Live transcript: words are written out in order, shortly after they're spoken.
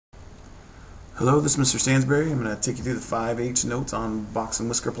Hello, this is Mr. Stansbury. I'm going to take you through the 5H notes on Box and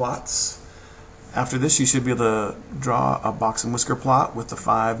Whisker Plots. After this, you should be able to draw a Box and Whisker plot with the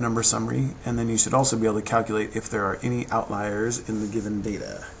 5-number summary, and then you should also be able to calculate if there are any outliers in the given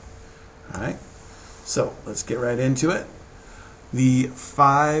data. Alright, so let's get right into it. The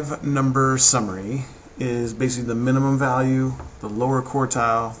 5-number summary is basically the minimum value, the lower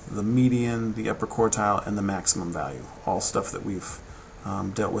quartile, the median, the upper quartile, and the maximum value. All stuff that we've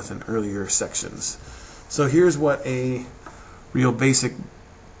dealt with in earlier sections. So here's what a real basic,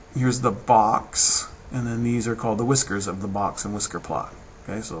 here's the box, and then these are called the whiskers of the box and whisker plot.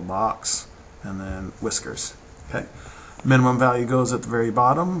 Okay, so a box and then whiskers. Okay, minimum value goes at the very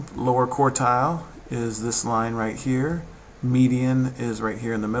bottom, lower quartile is this line right here, median is right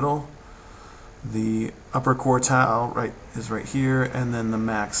here in the middle, the upper quartile is right here, and then the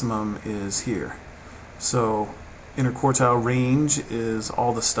maximum is here. So interquartile range is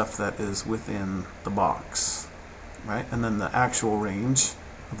all the stuff that is within the box, right? And then the actual range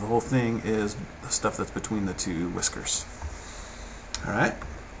of the whole thing is the stuff that's between the two whiskers. All right.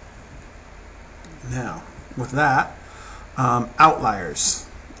 Now, with that, outliers.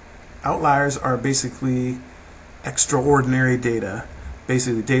 Outliers are basically extraordinary data,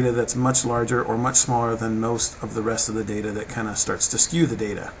 basically data that's much larger or much smaller than most of the rest of the data that kind of starts to skew the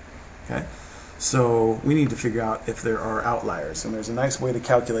data. Okay. So we need to figure out if there are outliers, and there's a nice way to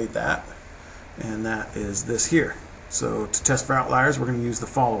calculate that, and that is this here. So to test for outliers, we're going to use the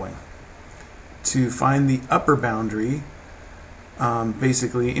following. To find the upper boundary,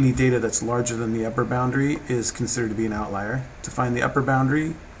 basically any data that's larger than the upper boundary is considered to be an outlier. To find the upper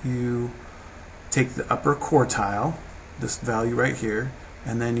boundary, you take the upper quartile, this value right here,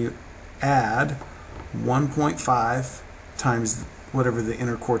 and then you add 1.5 times whatever the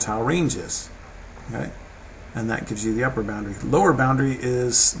interquartile range is. Okay, and that gives you the upper boundary. Lower boundary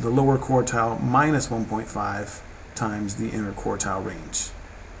is the lower quartile minus 1.5 times the interquartile range.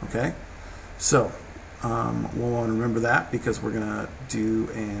 Okay, so we'll want to remember that because we're going to do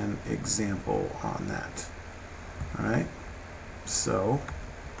an example on that. All right, so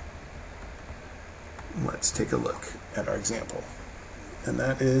let's take a look at our example, and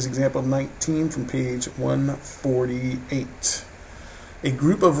that is example 19 from page 148. A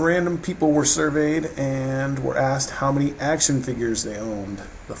group of random people were surveyed and were asked how many action figures they owned.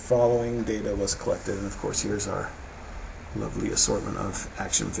 The following data was collected, and of course here's our lovely assortment of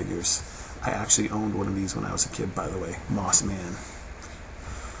action figures. I actually owned one of these when I was a kid, by the way, Moss Man.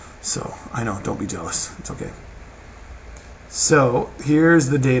 So I know, don't be jealous, it's okay. So here's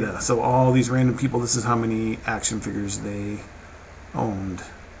the data. So all these random people, this is how many action figures they owned.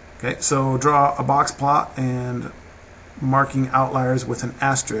 Okay, so draw a box plot and marking outliers with an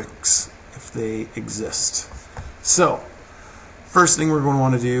asterisk if they exist. So first thing we're going to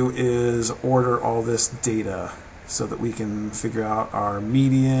want to do is order all this data so that we can figure out our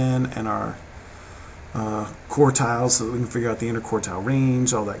median and our quartiles, so that we can figure out the interquartile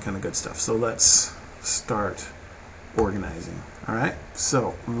range, all that kind of good stuff. So let's start organizing. Alright,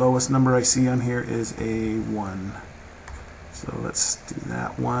 so lowest number I see on here is a 1. So let's do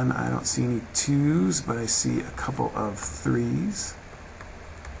that one. I don't see any 2s, but I see a couple of 3s.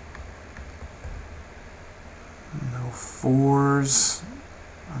 No 4s.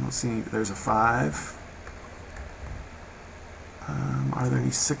 I don't see any. There's a 5. Are there any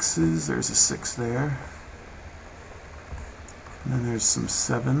 6s? There's a 6 there. And then there's some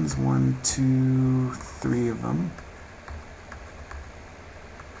 7s. 1, 2, 3 of them.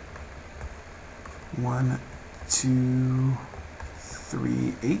 1, 2,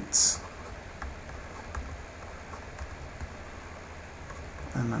 3 8s,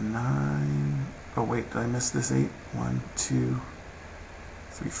 and a 9. Oh wait, did I miss this 8? 1, 2,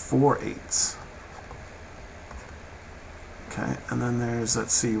 3, 4 8s. Okay, and then there's,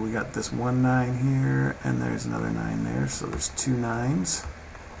 let's see, we got this 1 9 here, and there's another 9 there, so there's 2 9s.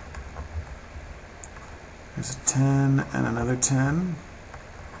 There's a 10 and another 10.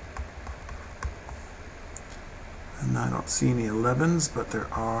 And I don't see any 11s, but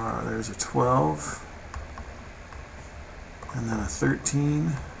there's a 12, and then a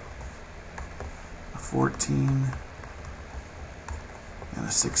 13, a 14, and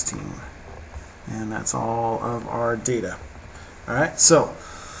a 16. And that's all of our data. Alright, so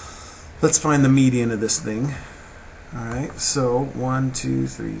let's find the median of this thing. Alright, so 1, 2,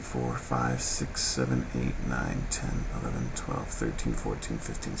 3, 4, 5, 6, 7, 8, 9, 10, 11, 12, 13, 14,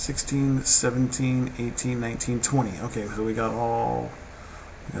 15, 16, 17, 18, 19, 20. Okay, so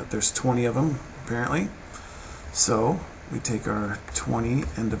there's 20 of them, apparently. So we take our 20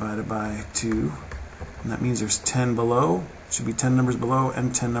 and divide it by 2, and that means there's 10 below, should be 10 numbers below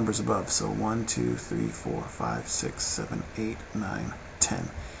and 10 numbers above. So 1, 2, 3, 4, 5, 6, 7, 8, 9, 10.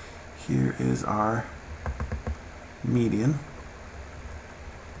 Here is our median.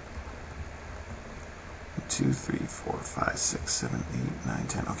 2, 3, 4, 5, 6, 7, 8, 9,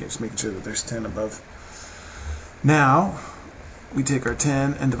 10. Okay, just making sure that there's 10 above. Now, we take our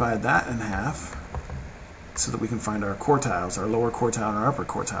 10 and divide that in half so that we can find our quartiles, our lower quartile and our upper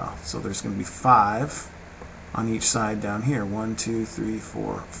quartile. So there's going to be 5 on each side down here. 1, 2, 3,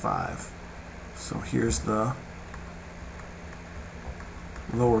 4, 5. So here's the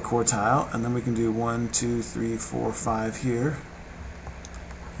lower quartile, and then we can do 1, 2, 3, 4, 5 here.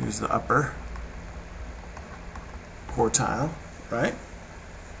 Here's the upper quartile, right?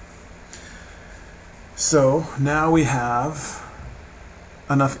 So now we have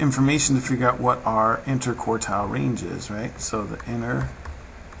enough information to figure out what our interquartile range is, right? So the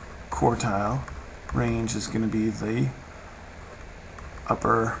interquartile range is going to be the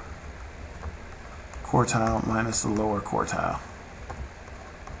upper quartile minus the lower quartile.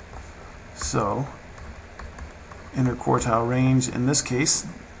 So interquartile range, in this case,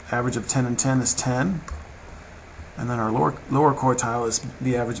 average of 10 and 10 is 10. And then our lower quartile is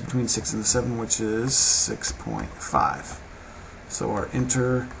the average between 6 and 7, which is 6.5. So our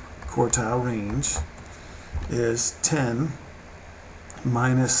interquartile range is 10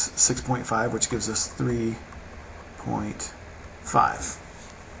 minus 6.5, which gives us 3.5.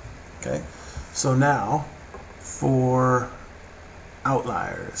 Okay, so now for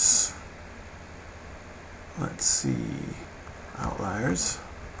outliers. Let's see, outliers.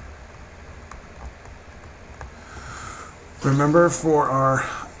 Remember, for our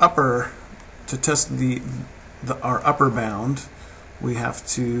upper, to test our upper bound, we have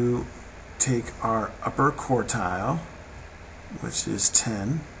to take our upper quartile, which is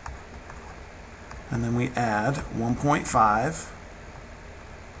 10, and then we add 1.5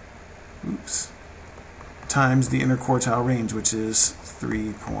 times the interquartile range, which is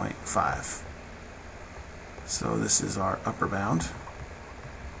 3.5. So this is our upper bound.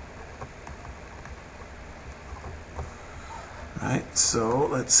 Right, so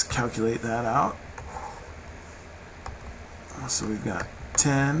let's calculate that out. So we've got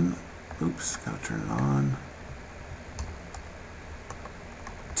 10, gotta turn it on.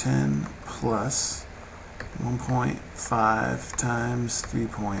 10 plus 1.5 times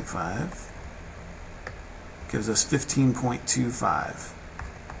 3.5 gives us 15.25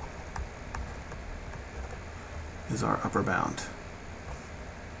 is our upper bound.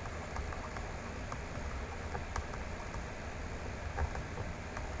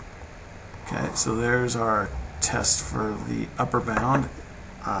 Okay, so there's our test for the upper bound,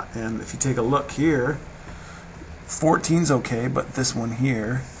 and if you take a look here, 14's okay, but this one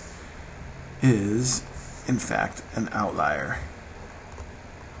here is in fact an outlier.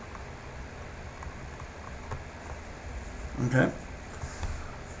 Okay,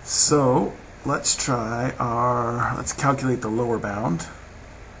 so let's calculate the lower bound.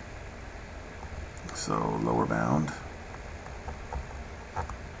 So lower bound,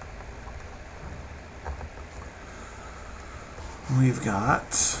 we've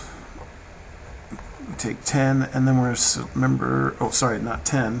got, we take 10, and then we're, remember, oh sorry, not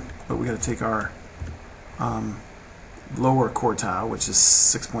 10, but we got to take our lower quartile, which is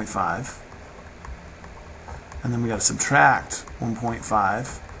 6.5, and then we got to subtract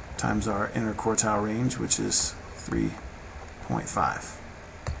 1.5 times our interquartile range, which is 3.5.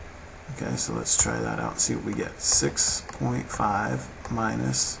 Okay, so let's try that out and see what we get. 6.5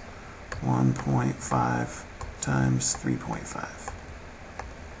 minus 1.5 times 3.5,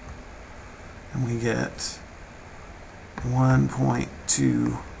 and we get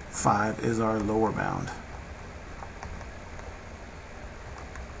 1.25 is our lower bound.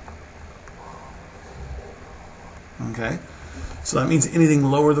 Okay, so that means anything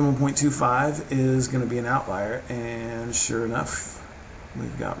lower than 1.25 is going to be an outlier, and sure enough,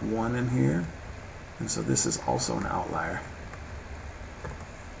 we've got 1 in here, and so this is also an outlier.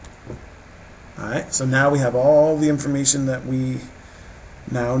 Alright, so now we have all the information that we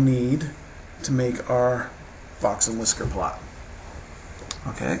now need to make our box and whisker plot.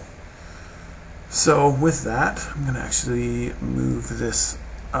 Okay, so with that, I'm going to actually move this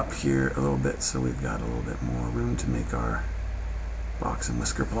up here a little bit so we've got a little bit more room to make our box and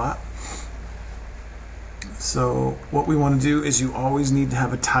whisker plot. So what we want to do is, you always need to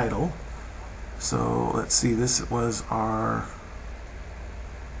have a title. So let's see, this was our,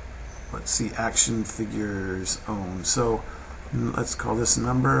 let's see, action figures own. So let's call this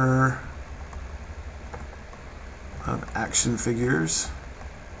number of action figures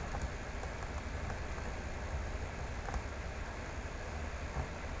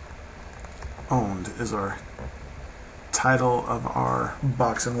owned is our title of our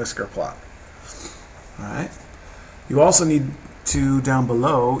box and whisker plot. Alright. You also need to, down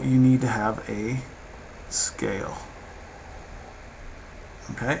below, you need to have a scale.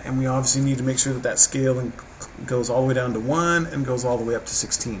 Okay, and we obviously need to make sure that that scale goes all the way down to 1 and goes all the way up to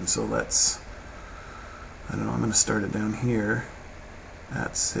 16. So let's, I don't know, I'm going to start it down here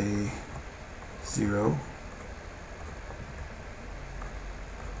at, say, 0.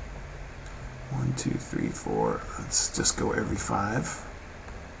 1, 2, 3, 4. Let's just go every 5.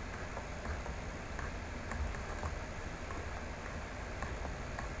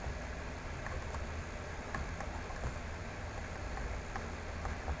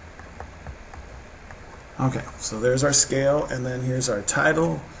 Okay, so there's our scale, and then here's our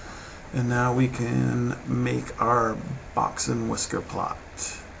title, and now we can make our box and whisker plot.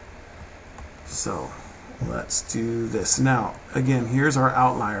 So let's do this. Now, again, here's our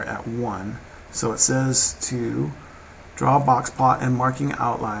outlier at 1. So it says to draw a box plot and marking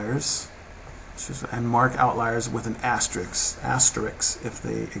outliers, and mark outliers with an asterisk if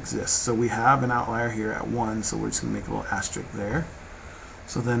they exist. So we have an outlier here at 1, so we're just going to make a little asterisk there.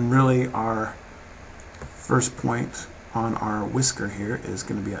 So then really our first point on our whisker here is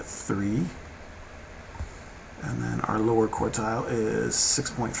going to be at 3, and then our lower quartile is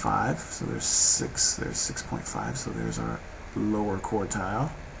 6.5, so there's 6.5, so there's our lower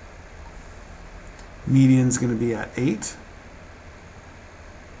quartile. Median is going to be at 8.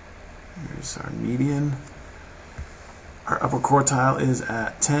 Here's our median. Our upper quartile is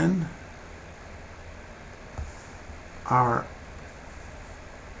at 10. Our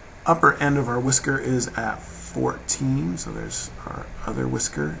upper end of our whisker is at 14, so there's our other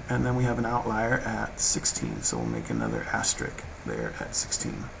whisker, and then we have an outlier at 16, so we'll make another asterisk there at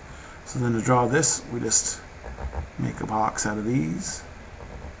 16. So then to draw this, we just make a box out of these,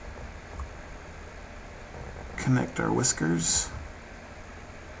 connect our whiskers,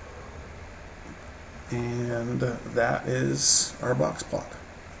 and that is our box plot,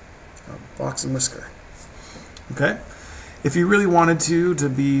 our box and whisker. Okay. If you really wanted to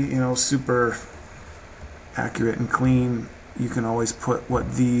be, super accurate and clean, you can always put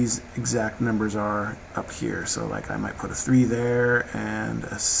what these exact numbers are up here. So like I might put a 3 there and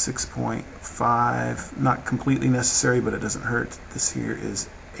a 6.5. Not completely necessary, but it doesn't hurt. This here is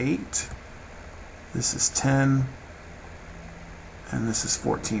 8. This is 10. And this is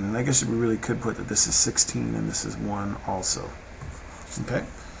 14. And I guess we really could put that this is 16 and this is 1 also. Okay.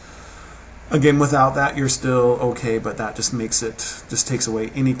 Again, without that, you're still okay, but that just makes it, just takes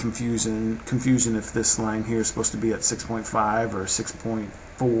away any confusion if this line here is supposed to be at 6.5 or 6.4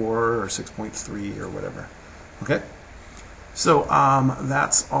 or 6.3 or whatever. Okay? So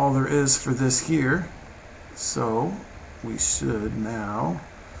that's all there is for this here. So we should now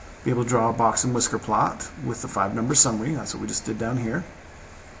be able to draw a box and whisker plot with the 5-number summary. That's what we just did down here.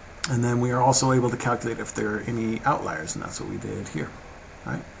 And then we are also able to calculate if there are any outliers, and that's what we did here.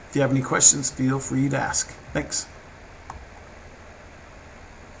 All right? If you have any questions, feel free to ask. Thanks.